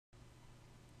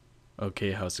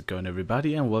Okay, how's it going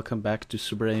everybody, and welcome back to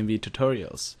Super AMV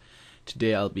Tutorials.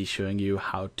 Today I'll be showing you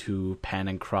how to pan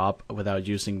and crop without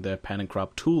using the pan and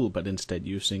crop tool, but instead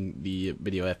using the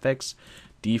video FX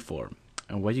Deform.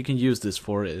 And what you can use this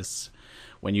for is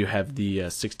when you have the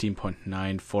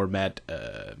 16.9 format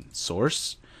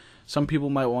source. Some people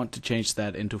might want to change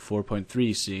that into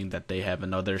 4.3, seeing that they have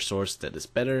another source that is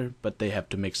better, but they have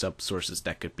to mix up sources.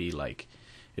 That could be like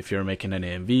if you're making an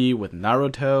AMV with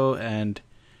Naruto and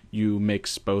you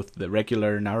mix both the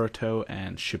regular Naruto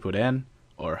and Shippuden,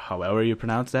 or however you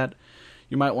pronounce that,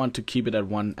 you might want to keep it at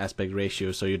 1 aspect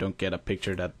ratio so you don't get a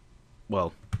picture that,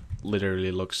 well, literally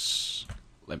looks...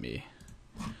 Let me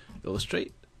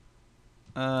illustrate.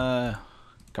 Come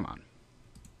on.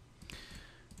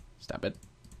 Stop it.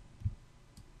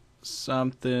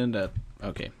 Something that...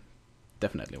 Okay.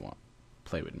 Definitely won't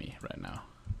play with me right now.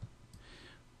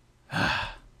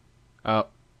 Oh,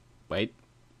 wait.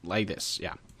 Like this,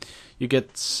 yeah. You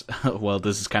get, well,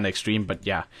 this is kind of extreme, but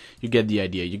yeah, you get the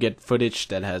idea. You get footage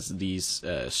that has these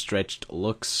stretched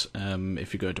looks.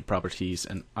 If you go to properties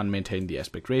and unmaintain the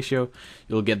aspect ratio,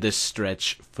 you'll get this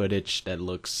stretch footage that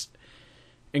looks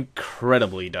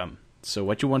incredibly dumb. So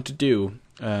what you want to do,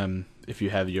 if you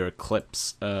have your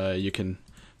clips, you can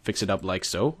fix it up like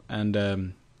so. And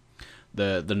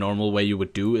the normal way you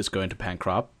would do is go into pan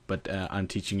crop, but I'm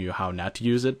teaching you how not to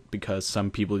use it, because some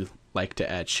people like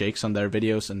to add shakes on their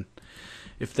videos, and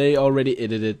if they already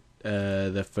edited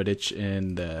the footage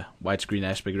in the widescreen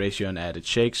aspect ratio and added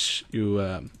shakes, you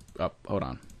hold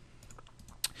on,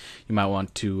 you might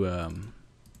want to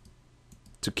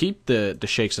keep the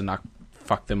shakes and not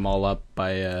fuck them all up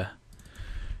by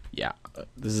yeah,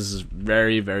 this is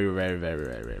very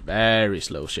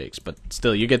slow shakes, but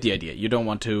still you get the idea. You don't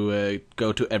want to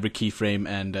go to every keyframe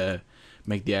and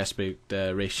make the aspect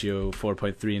ratio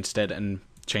 4.3 instead and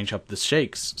change up the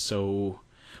shakes. So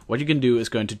what you can do is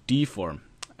go into Deform,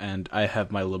 and I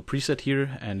have my little preset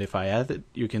here, and if I add it,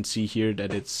 you can see here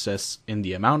that it says in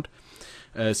the amount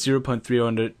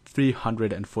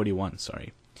 0.341,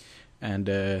 sorry.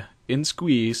 And in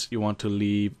squeeze you want to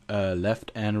leave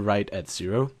left and right at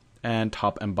 0 and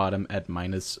top and bottom at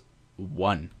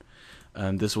 -1.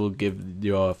 This will give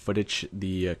your footage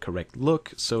the correct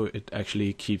look, so it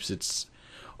actually keeps its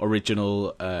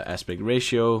original aspect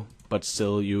ratio, but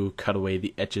still you cut away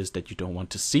the edges that you don't want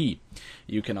to see.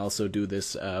 You can also do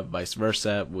this vice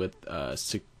versa with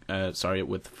with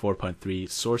 4.3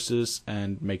 sources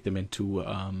and make them into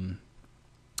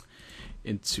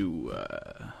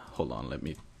hold on, let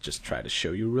me just try to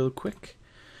show you real quick.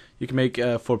 You can make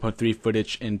 4.3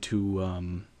 footage into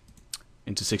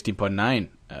 16.9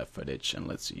 footage, and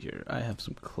let's see here. I have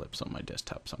some clips on my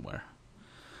desktop somewhere.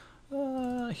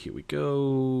 Here we go.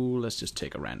 Let's just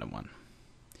take a random one.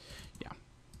 Yeah,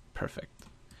 perfect.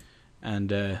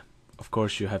 And of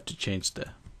course you have to change the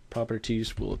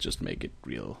properties. We'll just make it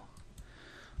real.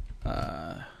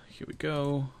 Here we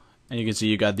go. And you can see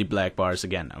you got the black bars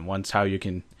again. And once how you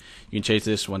can change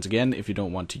this once again if you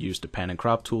don't want to use the pan and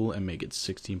crop tool and make it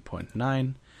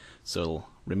 16.9. So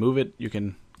remove it. You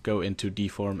can go into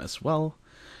Deform as well,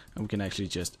 and we can actually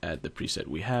just add the preset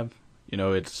we have. You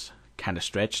know, it's kind of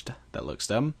stretched, that looks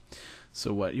dumb.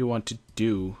 So what you want to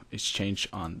do is change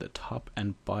on the top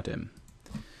and bottom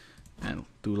and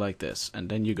do like this, and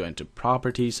then you go into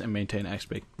properties and maintain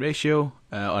aspect ratio,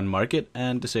 unmark it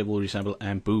and disable resample,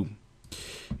 and boom,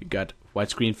 you got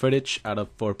widescreen footage out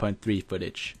of 4.3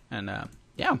 footage. And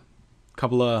yeah,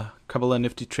 couple of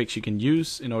nifty tricks you can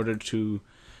use in order to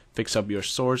fix up your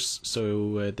source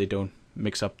so they don't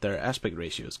mix up their aspect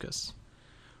ratios, because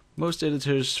most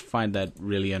editors find that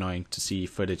really annoying to see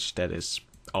footage that is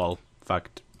all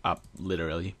fucked up,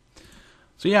 literally.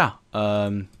 So yeah,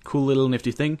 cool little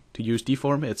nifty thing to use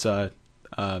Deform. It's a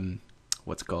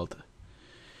what's it called,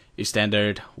 a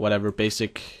standard whatever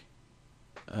basic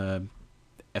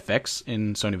FX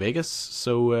in Sony Vegas.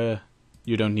 So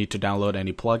you don't need to download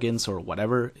any plugins or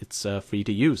whatever. It's free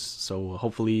to use. So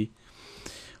hopefully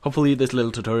this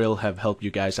little tutorial have helped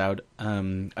you guys out.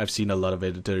 I've seen a lot of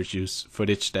editors use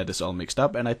footage that is all mixed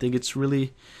up, and I think it's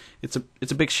really, it's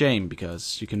a big shame,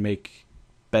 because you can make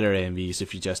better AMVs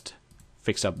if you just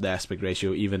fix up the aspect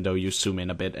ratio. Even though you zoom in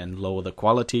a bit and lower the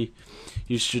quality,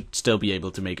 you should still be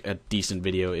able to make a decent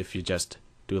video if you just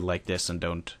do it like this and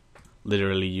don't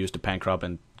literally use the pan crop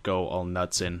and go all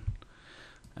nuts in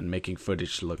and making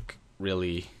footage look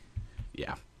really,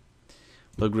 yeah,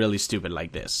 look really stupid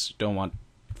like this. Don't want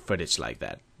footage like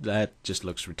that. That just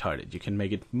looks retarded. You can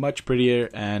make it much prettier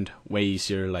and way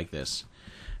easier like this.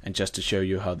 And just to show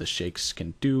you how the shakes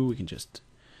can do, we can just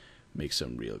make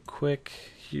some real quick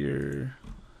here.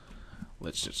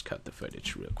 Let's just cut the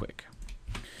footage real quick.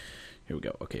 Here we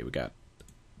go. Okay, we got...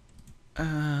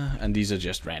 and these are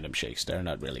just random shakes. They're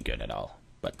not really good at all.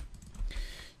 But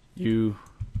you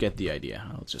get the idea.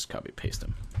 I'll just copy paste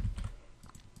them.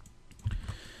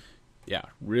 Yeah,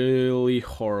 really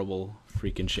horrible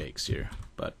freaking shakes here.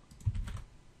 But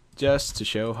just to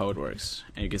show how it works.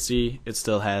 And you can see it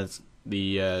still has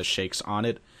the shakes on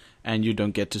it. And you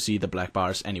don't get to see the black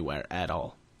bars anywhere at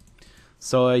all.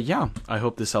 So yeah, I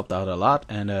hope this helped out a lot.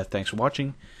 And thanks for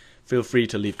watching. Feel free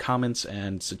to leave comments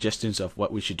and suggestions of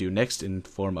what we should do next in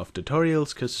form of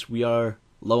tutorials, because we are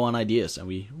low on ideas and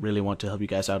we really want to help you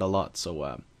guys out a lot.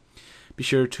 So be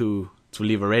sure to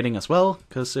leave a rating as well,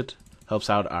 because it helps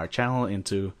out our channel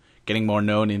into getting more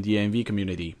known in the AMV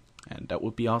community, and that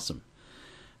would be awesome.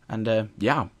 And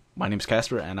yeah, my name's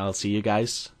Casper, and I'll see you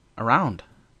guys around.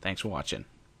 Thanks for watching.